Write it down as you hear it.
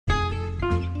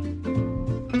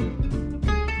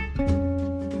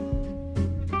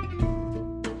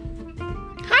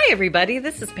everybody,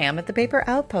 this is Pam at the Paper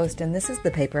Outpost, and this is the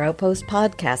Paper Outpost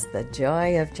podcast, the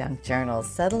joy of junk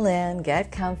journals. Settle in, get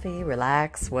comfy,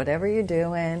 relax, whatever you're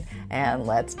doing, and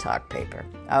let's talk paper.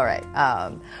 All right.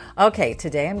 Okay,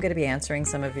 today I'm going to be answering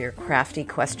some of your crafty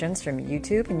questions from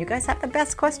YouTube, and you guys have the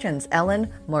best questions.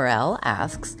 Ellen Morell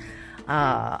asks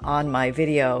on my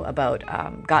video about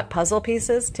got puzzle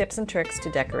pieces, tips and tricks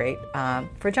to decorate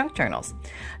for junk journals.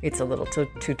 It's a little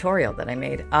tutorial that I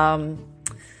made.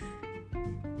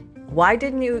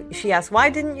 She asked, why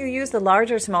didn't you use the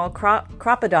large or small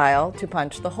crocodile to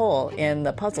punch the hole in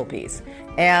the puzzle piece?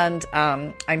 And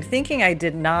I'm thinking I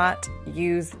did not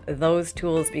use those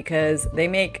tools because they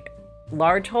make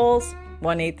large holes,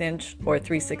 1/8 inch or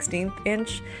 3/16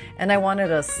 inch, and I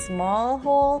wanted a small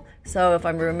hole. So if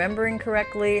I'm remembering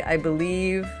correctly, I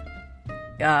believe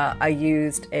I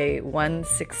used a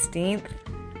 1/16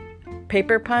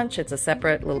 paper punch. It's a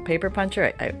separate little paper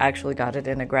puncher. I actually got it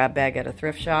in a grab bag at a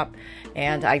thrift shop,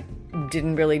 and I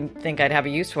didn't really think I'd have a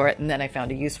use for it, and then I found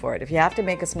a use for it. If you have to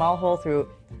make a small hole through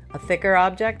a thicker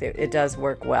object, it does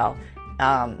work well.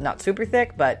 Not super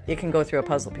thick, but it can go through a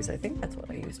puzzle piece. I think that's what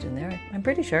I used in there. I'm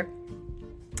pretty sure.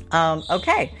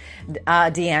 Okay.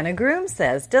 Deanna Groom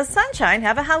says, does Sunshine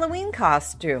have a Halloween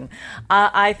costume?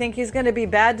 I think he's going to be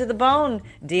bad to the bone,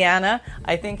 Deanna.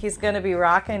 I think he's going to be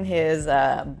rocking his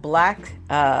black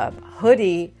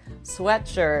hoodie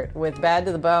sweatshirt with bad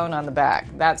to the bone on the back.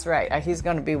 That's right. He's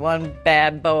going to be one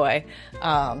bad boy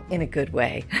in a good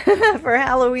way for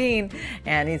Halloween.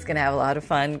 And he's going to have a lot of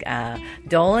fun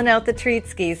doling out the treat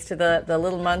skis to the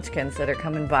little munchkins that are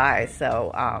coming by.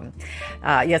 So,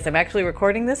 yes, I'm actually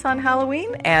recording this on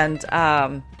Halloween, and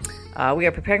we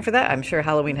are preparing for that. I'm sure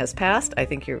Halloween has passed. I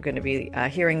think you're going to be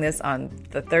hearing this on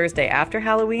the Thursday after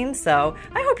Halloween. So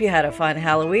I hope you had a fun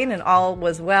Halloween and all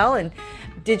was well. And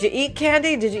did you eat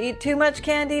candy? Did you eat too much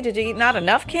candy? Did you eat not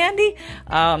enough candy?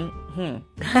 I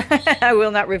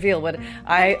will not reveal what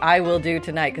I will do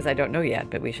tonight because I don't know yet,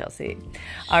 but we shall see.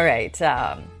 All right.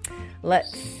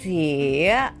 Let's see.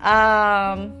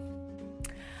 A.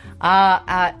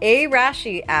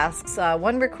 Rashi asks,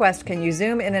 one request, can you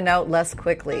zoom in and out less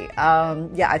quickly?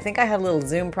 Yeah, I think I had a little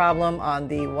zoom problem on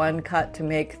the one cut to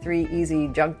make 3 easy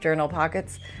junk journal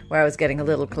pockets where I was getting a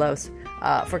little close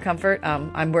for comfort.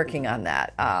 I'm working on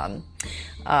that.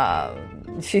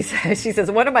 She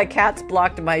says, one of my cats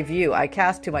blocked my view. I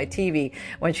cast to my TV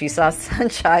when she saw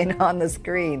Sunshine on the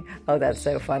screen. Oh, that's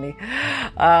so funny.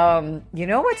 You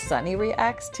know what Sunny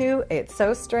reacts to? It's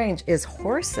so strange, is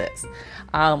horses.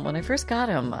 When I first got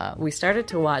him, we started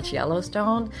to watch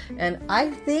Yellowstone, and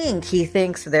I think he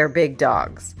thinks they're big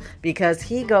dogs because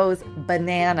he goes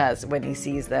bananas when he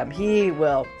sees them. He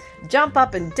will jump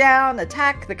up and down,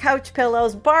 attack the couch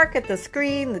pillows, bark at the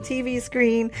screen, the TV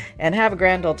screen, and have a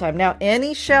grand old time. Now,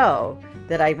 any show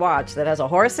that I watch that has a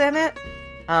horse in it,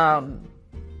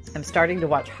 I'm starting to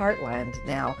watch Heartland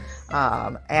now,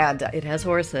 and it has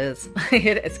horses.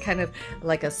 It's kind of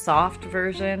like a soft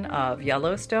version of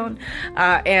Yellowstone,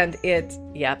 and it,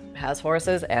 has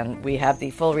horses, and we have the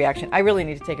full reaction. I really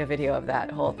need to take a video of that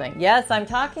whole thing. Yes, I'm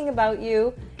talking about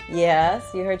you. Yes,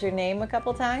 you heard your name a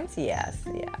couple times? Yes,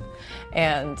 yeah.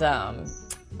 And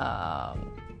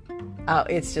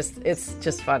it's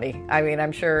just funny. I mean,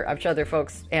 I'm sure other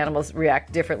folks, animals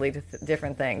react differently to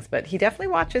different things, but he definitely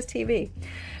watches TV,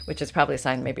 which is probably a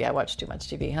sign maybe I watch too much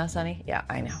TV, huh, Sonny? Yeah,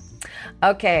 I know.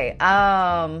 Okay.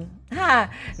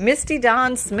 Misty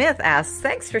Dawn Smith asks,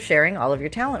 thanks for sharing all of your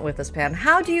talent with us, Pam.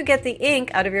 How do you get the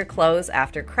ink out of your clothes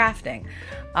after crafting?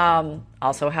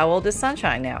 Also, how old is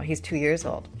Sunshine now? He's 2 years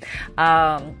old.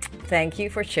 Thank you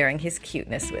for sharing his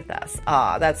cuteness with us.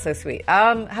 Aw, that's so sweet.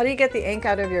 How do you get the ink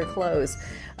out of your clothes?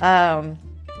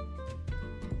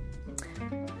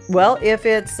 Well, if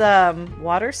it's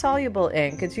water-soluble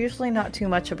ink, it's usually not too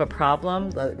much of a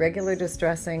problem. The regular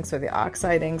distress inks or the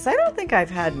oxide inks, I don't think I've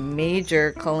had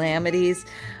major calamities.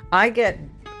 I get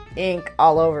ink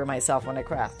all over myself when I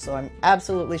craft, so I'm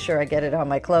absolutely sure I get it on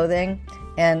my clothing.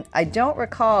 And I don't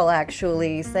recall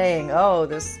actually saying, oh,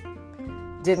 this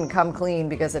didn't come clean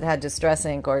because it had distress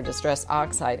ink or distress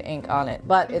oxide ink on it.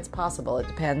 But it's possible. It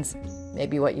depends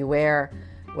maybe what you wear,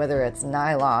 whether it's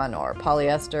nylon or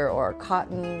polyester or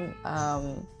cotton,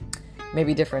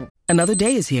 maybe different. Another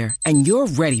day is here, and you're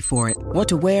ready for it. What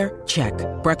to wear? Check.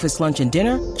 Breakfast, lunch, and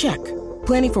dinner? Check.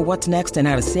 Planning for what's next and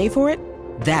how to save for it?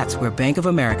 That's where Bank of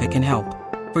America can help.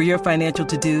 For your financial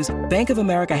to-dos, Bank of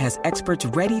America has experts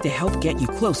ready to help get you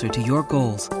closer to your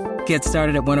goals. Get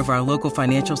started at one of our local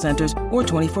financial centers or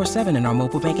 24/7 in our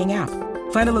mobile banking app.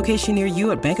 Find a location near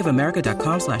you at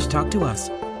bankofamerica.com/talktous.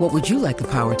 What would you like the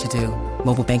power to do?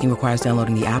 Mobile banking requires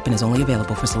downloading the app and is only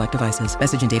available for select devices.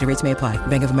 Message and data rates may apply.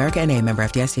 Bank of America N.A., member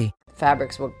FDIC.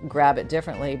 Fabrics will grab it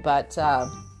differently, but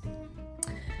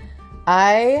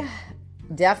I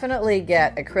definitely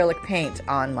get acrylic paint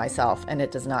on myself and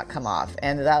it does not come off.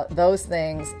 And those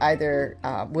things either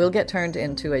will get turned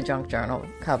into a junk journal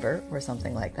cover or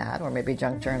something like that, or maybe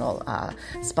junk journal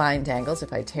spine dangles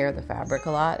if I tear the fabric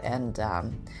a lot and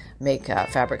make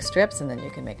fabric strips, and then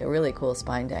you can make a really cool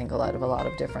spine dangle out of a lot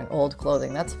of different old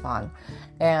clothing. That's fun.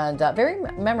 And very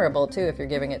memorable, too, if you're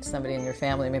giving it to somebody in your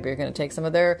family. Maybe you're going to take some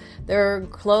of their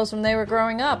clothes when they were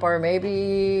growing up, or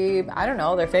maybe, I don't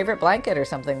know, their favorite blanket or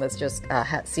something that's just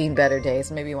seen better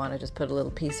days. Maybe you want to just put a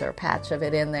little piece or a patch of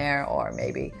it in there, or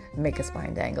maybe make a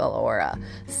spine dangle or a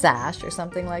sash or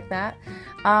something like that.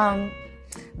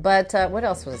 But what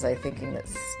else was I thinking that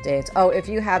stays? Oh, if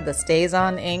you have the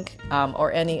Stays-On ink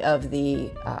or any of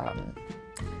the,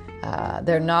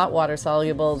 they're not water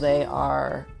soluble, they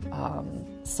are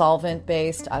solvent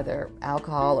based, either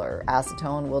alcohol or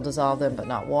acetone will dissolve them, but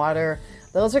not water.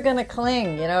 Those are going to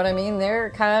cling, you know what I mean? They're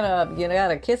kind of, you got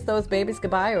to kiss those babies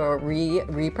goodbye or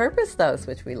repurpose those,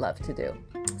 which we love to do.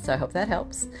 So I hope that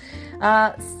helps.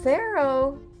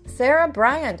 Sarah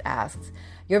Bryant asks,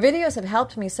 your videos have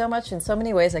helped me so much in so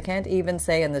many ways I can't even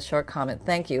say in this short comment.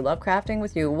 Thank you. Love crafting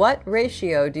with you. What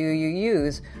ratio do you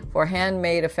use for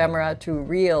handmade ephemera to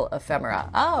real ephemera?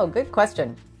 Oh, good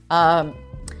question.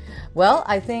 Well,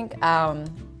 I think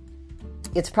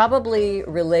it's probably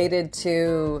related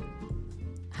to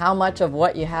how much of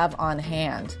what you have on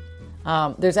hand.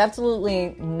 There's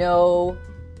absolutely no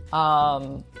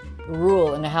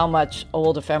rule in how much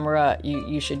old ephemera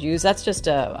you should use. That's just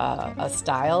a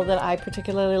style that I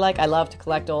particularly like. I love to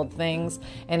collect old things,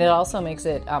 and it also makes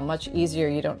it much easier.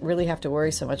 You don't really have to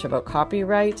worry so much about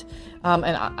copyright,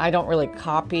 and I don't really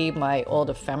copy my old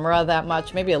ephemera that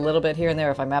much, maybe a little bit here and there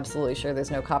if I'm absolutely sure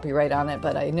there's no copyright on it,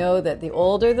 but I know that the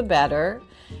older the better,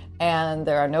 and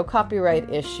there are no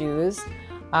copyright issues.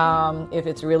 If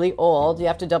it's really old, you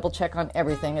have to double check on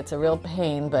everything. It's a real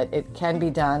pain, but it can be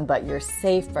done, but you're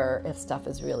safer if stuff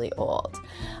is really old.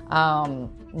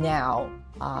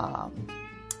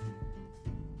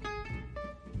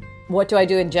 What do I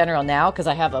do in general now? Because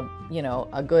I have a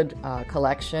good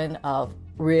collection of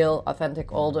real,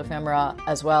 authentic old ephemera,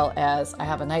 as well as I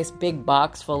have a nice big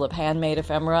box full of handmade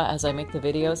ephemera. As I make the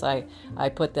videos, I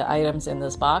put the items in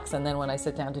this box, and then when I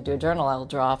sit down to do a journal, I'll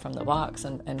draw from the box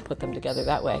and put them together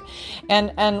that way. And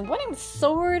what I'm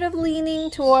sort of leaning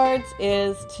towards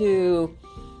is to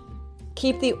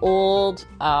keep the old,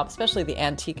 especially the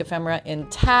antique ephemera,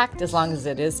 intact as long as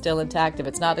it is still intact. If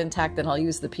it's not intact, then I'll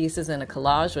use the pieces in a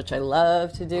collage, which I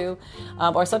love to do.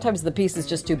 Or sometimes the piece is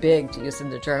just too big to use in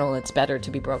the journal. It's better to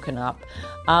be broken up.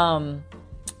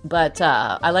 But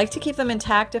I like to keep them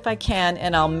intact if I can,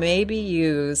 and I'll maybe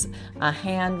use a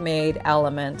handmade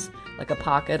element like a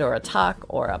pocket or a tuck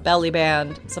or a belly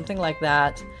band, something like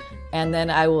that. And then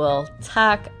I will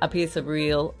tuck a piece of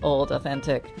real, old,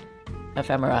 authentic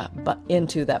ephemera but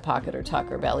into that pocket or tuck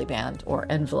or belly band or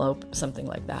envelope, something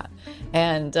like that.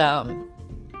 And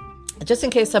just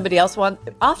in case somebody else wants,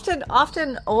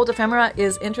 often old ephemera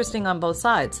is interesting on both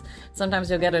sides. Sometimes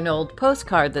you'll get an old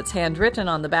postcard that's handwritten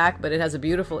on the back, but it has a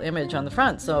beautiful image on the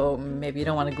front, so maybe you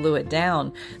don't want to glue it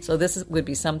down. So this would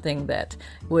be something that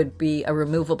would be a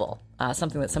removable,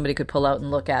 something that somebody could pull out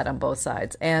and look at on both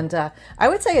sides. And I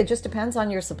would say it just depends on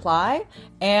your supply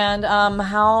and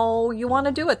how you want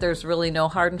to do it. There's really no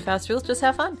hard and fast rules. Just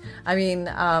have fun. I mean,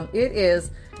 it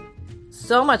is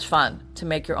so much fun to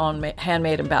make your own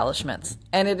handmade embellishments,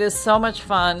 and it is so much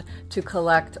fun to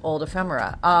collect old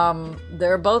ephemera.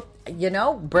 They're both,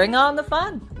 bring on the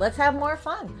fun. Let's have more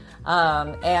fun.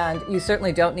 And you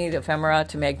certainly don't need ephemera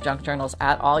to make junk journals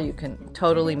at all. You can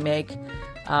totally make,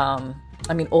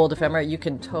 old ephemera, you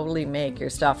can totally make your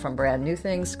stuff from brand new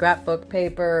things, scrapbook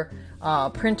paper,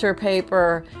 printer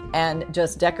paper, and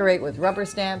just decorate with rubber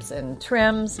stamps and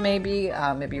trims maybe.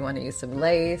 Maybe you want to use some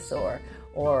lace or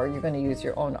you're going to use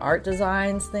your own art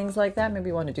designs, things like that. Maybe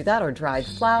you want to do that, or dried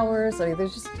flowers. I mean,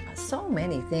 there's just so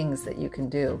many things that you can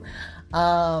do.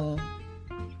 I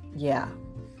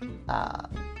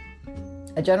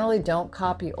generally don't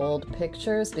copy old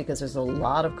pictures because there's a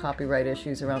lot of copyright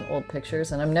issues around old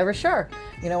pictures, and I'm never sure,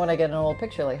 when I get an old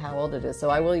picture, like how old it is. So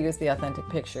I will use the authentic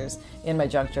pictures in my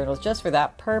junk journals just for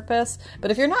that purpose.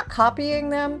 But if you're not copying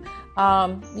them,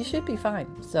 you should be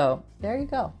fine. So there you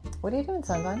go. What are you doing,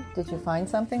 Sunbun? Did you find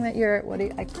something that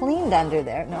I cleaned under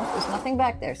there. No, there's nothing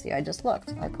back there. See, I just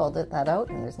looked. I pulled that out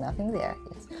and there's nothing there.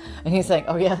 Yes. And he's like,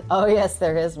 oh yes,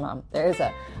 there is, Mom. There's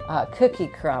a cookie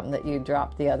crumb that you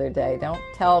dropped the other day. Don't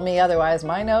tell me otherwise.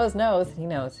 My nose knows. He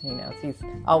knows. He's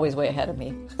always way ahead of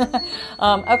me.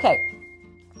 Okay.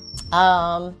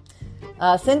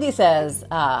 Cindy says,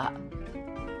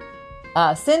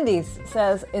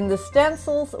 in the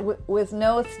stencils with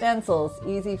no stencils,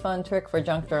 easy fun trick for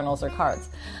junk journals or cards.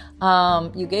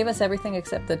 You gave us everything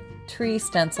except the tree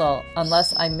stencil,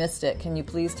 unless I missed it. Can you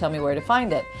please tell me where to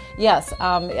find it? Yes,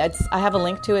 I have a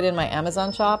link to it in my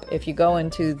Amazon shop. If you go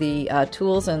into the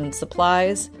tools and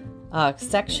supplies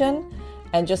section,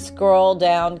 and just scroll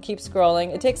down, keep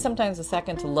scrolling. It takes sometimes a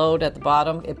second to load at the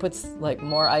bottom. It puts like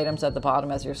more items at the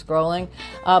bottom as you're scrolling.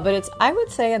 But it's, I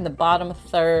would say, in the bottom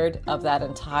third of that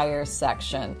entire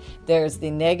section. There's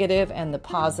the negative and the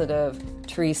positive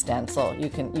tree stencil. You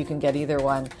can get either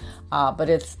one. But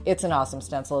it's an awesome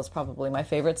stencil. It's probably my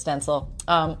favorite stencil.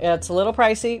 It's a little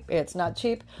pricey. It's not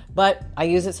cheap, but I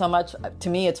use it so much. To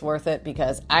me, it's worth it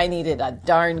because I needed a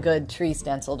darn good tree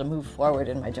stencil to move forward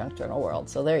in my junk journal world.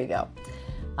 So there you go.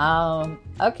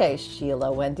 Okay, Sheila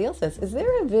Wendiel says, is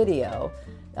there a video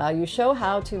you show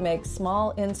how to make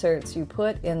small inserts you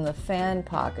put in the fan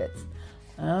pockets?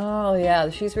 Oh, yeah,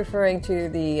 she's referring to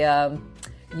the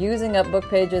Using Up Book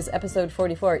Pages, episode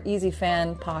 44, Easy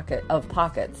Fan Pocket of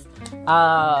Pockets.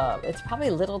 It's probably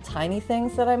little tiny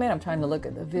things that I made. I'm trying to look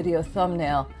at the video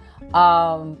thumbnail.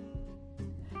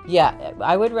 Yeah,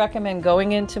 I would recommend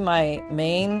going into my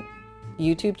main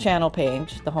YouTube channel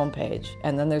page, the home page,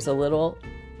 and then there's a little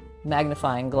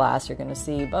magnifying glass. You're going to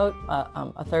see about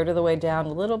a third of the way down,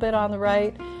 a little bit on the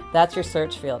right. That's your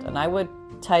search field. And I would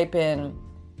type in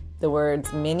the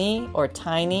words mini or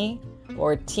tiny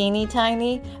or teeny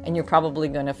tiny, and you're probably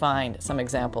going to find some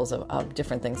examples of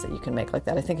different things that you can make like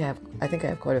that. I think I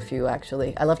have quite a few,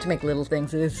 actually. I love to make little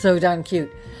things. It is so darn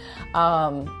cute.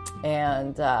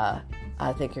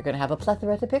 I think you're going to have a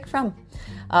plethora to pick from.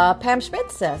 Pam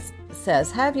Schmidt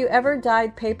says, have you ever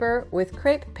dyed paper with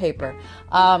crepe paper?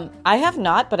 I have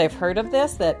not, but I've heard of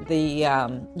this, that the,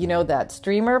 that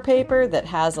streamer paper that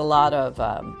has a lot of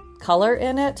color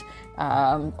in it,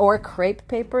 or crepe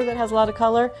paper that has a lot of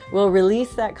color, will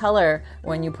release that color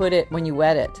when you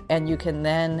wet it, and you can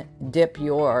then dip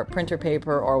your printer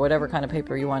paper or whatever kind of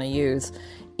paper you want to use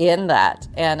in that.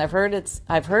 And I've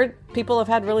heard people have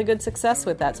had really good success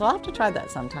with that, so I'll have to try that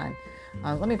sometime.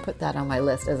 Let me put that on my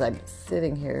list as I'm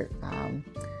sitting here,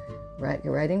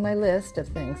 writing my list of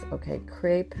things. Okay,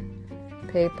 crepe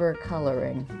paper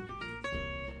coloring.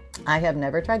 I have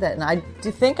never tried that, and I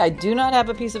do not have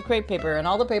a piece of crepe paper. And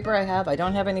all the paper I have, I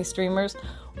don't have any streamers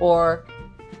or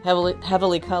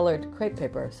heavily colored crepe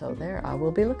paper. So there, I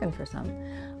will be looking for some.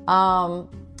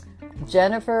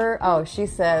 Jennifer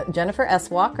S.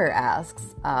 Walker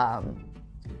asks,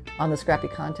 on the Scrappy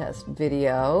Contest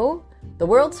video, the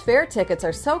World's Fair tickets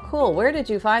are so cool. Where did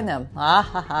you find them?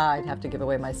 I'd have to give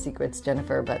away my secrets,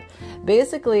 Jennifer, but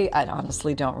basically, I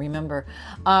honestly don't remember.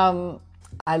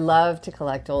 I love to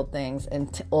collect old things,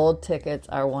 and old tickets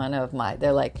are one of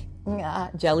they're like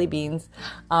jelly beans.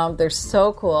 They're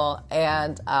so cool,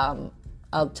 and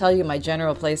I'll tell you my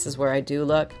general places where I do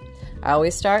look. I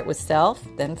always start with self,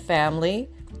 then family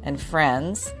and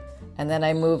friends, and then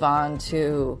I move on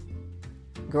to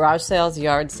garage sales,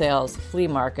 yard sales, flea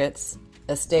markets,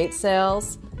 estate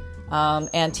sales,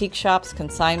 antique shops,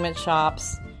 consignment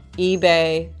shops,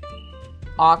 eBay,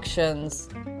 auctions,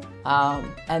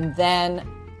 and then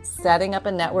setting up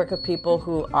a network of people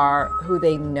who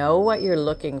they know what you're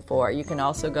looking for. You can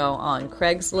also go on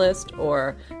Craigslist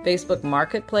or Facebook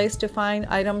Marketplace to find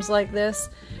items like this.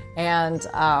 And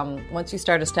once you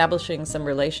start establishing some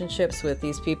relationships with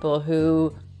these people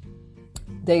who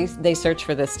they search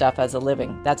for this stuff as a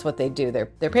living, that's what they do. They're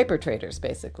paper traders,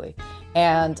 basically.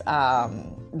 And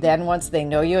then once they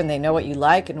know you and they know what you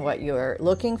like and what you're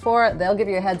looking for, they'll give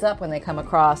you a heads up when they come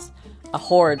across a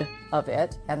hoard of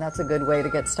it, and that's a good way to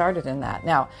get started in that.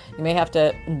 Now, you may have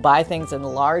to buy things in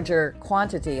larger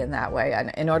quantity in that way,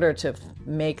 and in order to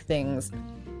make things,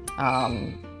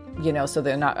 so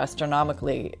they're not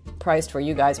astronomically priced for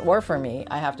you guys or for me,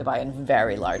 I have to buy in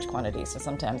very large quantities. So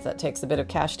sometimes that takes a bit of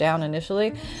cash down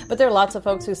initially, but there are lots of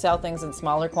folks who sell things in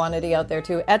smaller quantity out there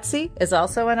too. Etsy is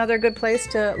also another good place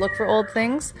to look for old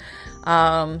things.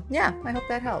 I hope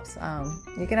that helps.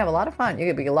 You can have a lot of fun. You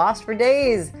could be lost for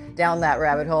days down that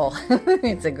rabbit hole.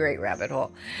 It's a great rabbit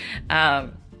hole.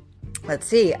 Let's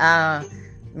see.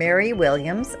 Mary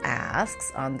Williams asks,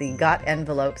 on the Got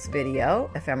Envelopes video,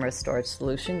 ephemera storage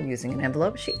solution using an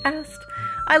envelope, she asked,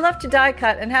 I love to die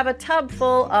cut and have a tub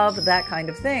full of that kind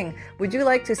of thing. Would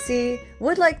like to see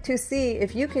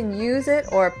if you can use it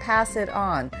or pass it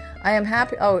on. I am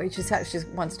happy. Oh, she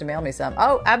wants to mail me some.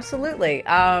 Oh, absolutely.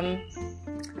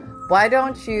 Why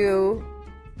don't you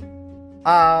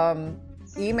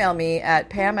email me at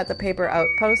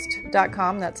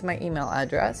pam@thepaperoutpost.com. That's my email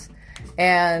address.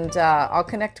 And I'll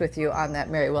connect with you on that,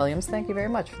 Mary Williams. Thank you very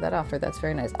much for that offer. That's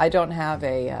very nice. I don't have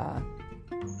a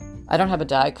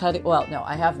die cutting. Well, no,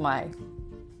 I have my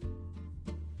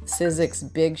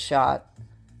Sizzix Big Shot,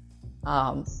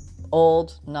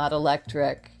 old, not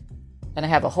electric, and I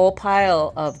have a whole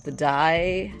pile of the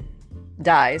dies.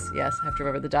 Yes, I have to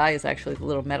remember the die is actually the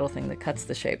little metal thing that cuts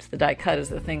the shapes. The die cut is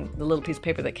the little piece of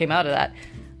paper that came out of that.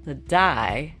 The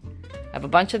die, I have a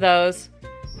bunch of those,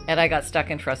 and I got stuck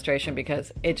in frustration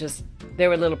because there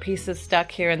were little pieces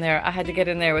stuck here and there. I had to get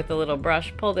in there with a little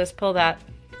brush, pull this, pull that,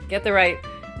 get the right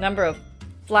number of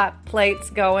flat plates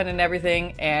going and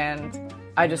everything, and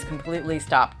I just completely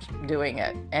stopped doing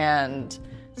it. And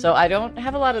so I don't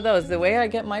have a lot of those. The way I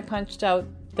get my punched out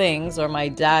things or my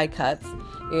die cuts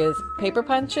is paper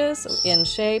punches in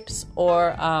shapes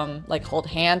or like hold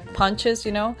hand punches,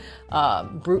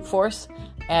 brute force.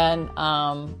 And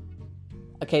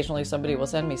occasionally somebody will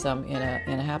send me some in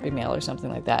a Happy Mail or something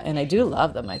like that. And I do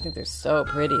love them. I think they're so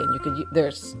pretty, and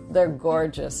they're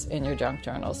gorgeous in your junk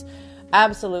journals.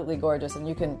 Absolutely gorgeous. And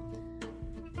you can,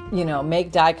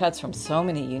 make die cuts from so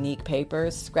many unique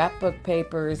papers, scrapbook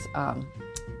papers.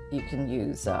 You can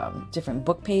use different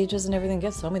book pages and everything.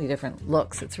 Get so many different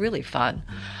looks. It's really fun.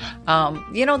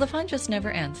 The fun just never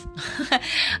ends.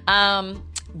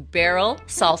 Beryl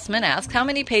Salzman asks, how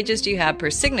many pages do you have per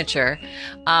signature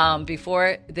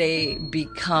before they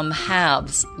become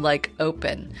halves like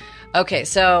open? Okay,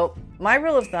 so my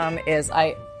rule of thumb is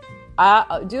I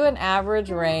do an average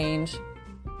range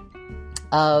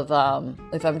of,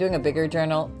 if I'm doing a bigger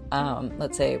journal,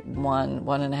 let's say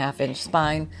 1.5 inch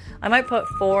spine, I might put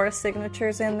 4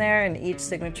 signatures in there, and each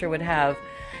signature would have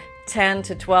 10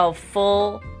 to 12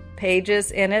 full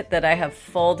pages in it that I have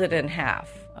folded in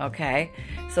half. Okay,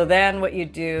 so then what you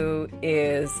do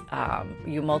is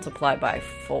you multiply by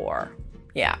 4.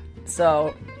 Yeah,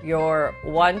 so your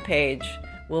one page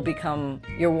will become,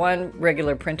 your one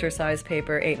regular printer size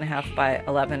paper, 8.5 by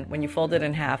 11, when you fold it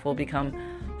in half, will become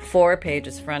 4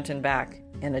 pages front and back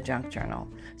in a junk journal.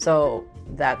 So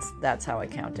that's how I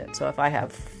count it. So if I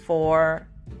have 4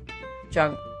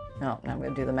 I'm going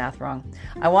to do the math wrong.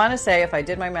 I want to say, if I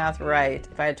did my math right,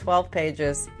 if I had 12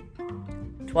 pages,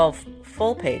 12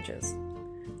 full pages,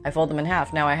 I fold them in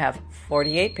half. Now I have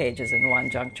 48 pages in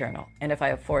one junk journal. And if I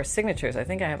have 4 signatures, I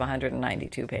think I have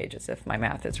 192 pages, if my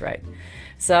math is right.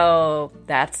 So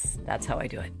that's how I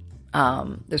do it.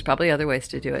 There's probably other ways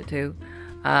to do it too.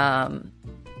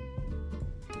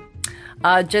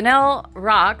 Jandel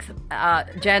Rocks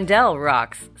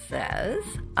says,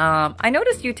 I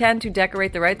noticed you tend to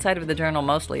decorate the right side of the journal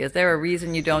mostly. Is there a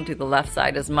reason you don't do the left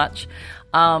side as much?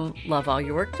 Love all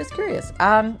your work. Just curious.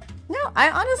 No,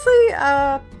 I honestly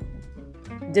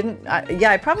didn't.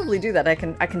 I probably do that. I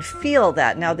can feel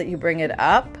that now that you bring it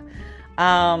up.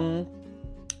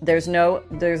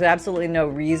 There's absolutely no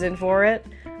reason for it.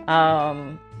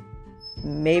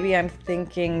 Maybe I'm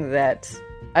thinking that,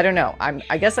 I don't know. I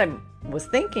was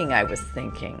thinking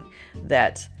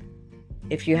that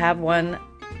if you have one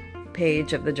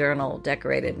page of the journal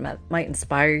decorated, might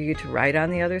inspire you to write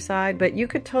on the other side, but you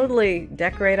could totally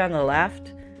decorate on the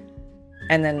left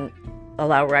and then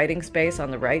allow writing space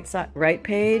on the right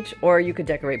page, or you could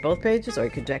decorate both pages, or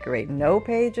you could decorate no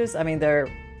pages. I mean, there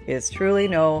is truly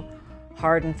no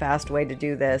hard and fast way to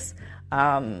do this.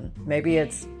 Maybe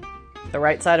it's the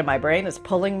right side of my brain is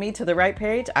pulling me to the right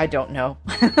page. I don't know.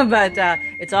 But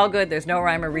it's all good. There's no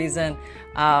rhyme or reason.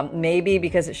 Maybe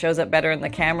because it shows up better in the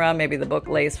camera, maybe the book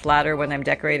lays flatter when I'm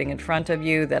decorating in front of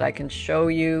you, that I can show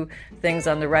you things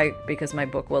on the right because my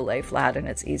book will lay flat and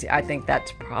it's easy. I think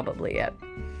that's probably it.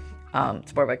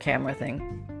 It's more of a camera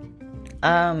thing.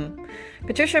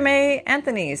 Patricia May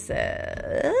Anthony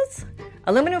says,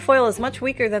 aluminum foil is much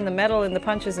weaker than the metal in the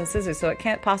punches and scissors, so it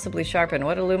can't possibly sharpen.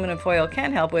 What aluminum foil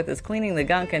can help with is cleaning the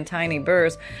gunk and tiny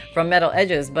burrs from metal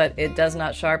edges, but it does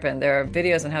not sharpen. There are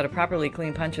videos on how to properly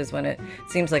clean punches when it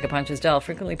seems like a punch is dull.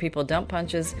 Frequently people dump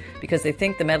punches because they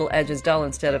think the metal edge is dull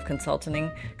instead of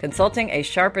consulting a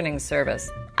sharpening service.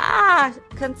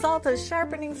 Consult a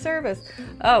sharpening service.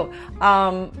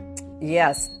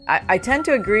 Yes, I tend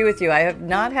to agree with you. I have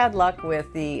not had luck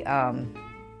with the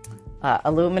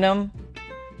aluminum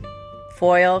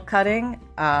foil cutting,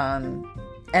 and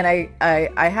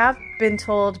I have been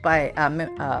told by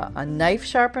a knife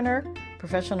sharpener,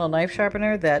 professional knife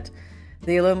sharpener, that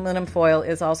The aluminum foil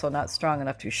is also not strong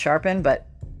enough to sharpen, but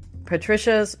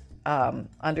Patricia's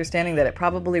understanding that it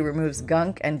probably removes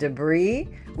gunk and debris,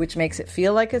 which makes it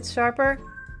feel like it's sharper.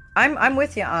 I'm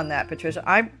with you on that, Patricia.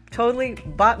 I'm totally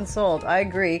bought and sold. I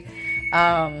agree.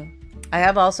 I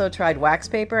have also tried wax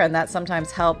paper, and that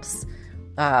sometimes helps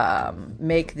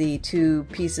make the two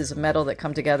pieces of metal that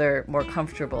come together more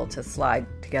comfortable to slide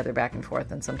together back and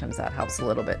forth, and sometimes that helps a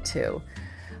little bit too.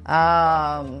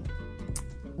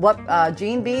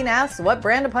 Jean Bean asks, what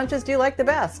brand of punches do you like the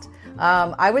best?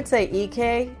 I would say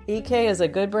EK. EK is a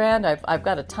good brand. I've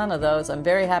got a ton of those. I'm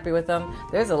very happy with them.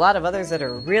 There's a lot of others that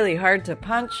are really hard to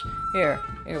punch. Here,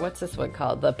 what's this one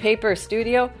called? The Paper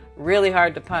Studio. Really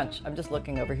hard to punch. I'm just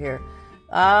looking over here.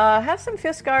 Have some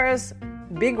Fiskars.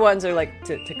 Big ones are like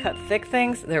to cut thick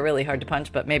things. They're really hard to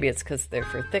punch, but maybe it's because they're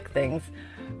for thick things.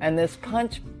 And this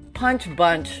Punch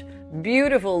Bunch,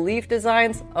 beautiful leaf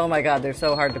designs. Oh my God, they're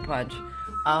so hard to punch.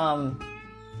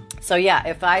 So yeah,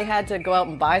 if I had to go out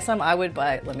and buy some, I would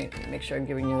buy, let me make sure I'm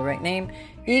giving you the right name,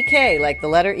 EK, like the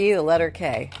letter E, the letter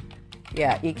K.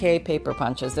 Yeah, EK paper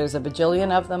punches. There's a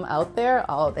bajillion of them out there.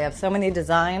 Oh, they have so many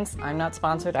designs. I'm not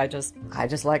sponsored. I just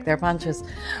like their punches.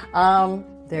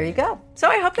 There you go. So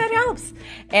I hope that helps.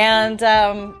 And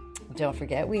don't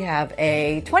forget, we have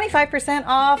a 25%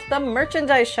 off the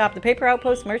merchandise shop, the Paper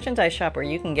Outpost merchandise shop, where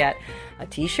you can get a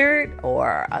t-shirt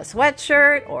or a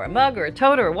sweatshirt or a mug or a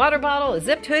tote or a water bottle, a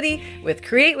zipped hoodie with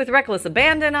Create with Reckless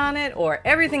Abandon on it, or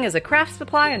everything is a craft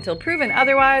supply until proven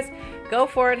otherwise. Go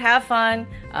for it. Have fun.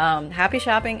 Happy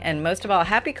shopping. And most of all,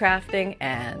 happy crafting.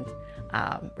 And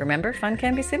remember, fun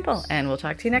can be simple. And we'll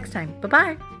talk to you next time.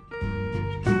 Bye-bye.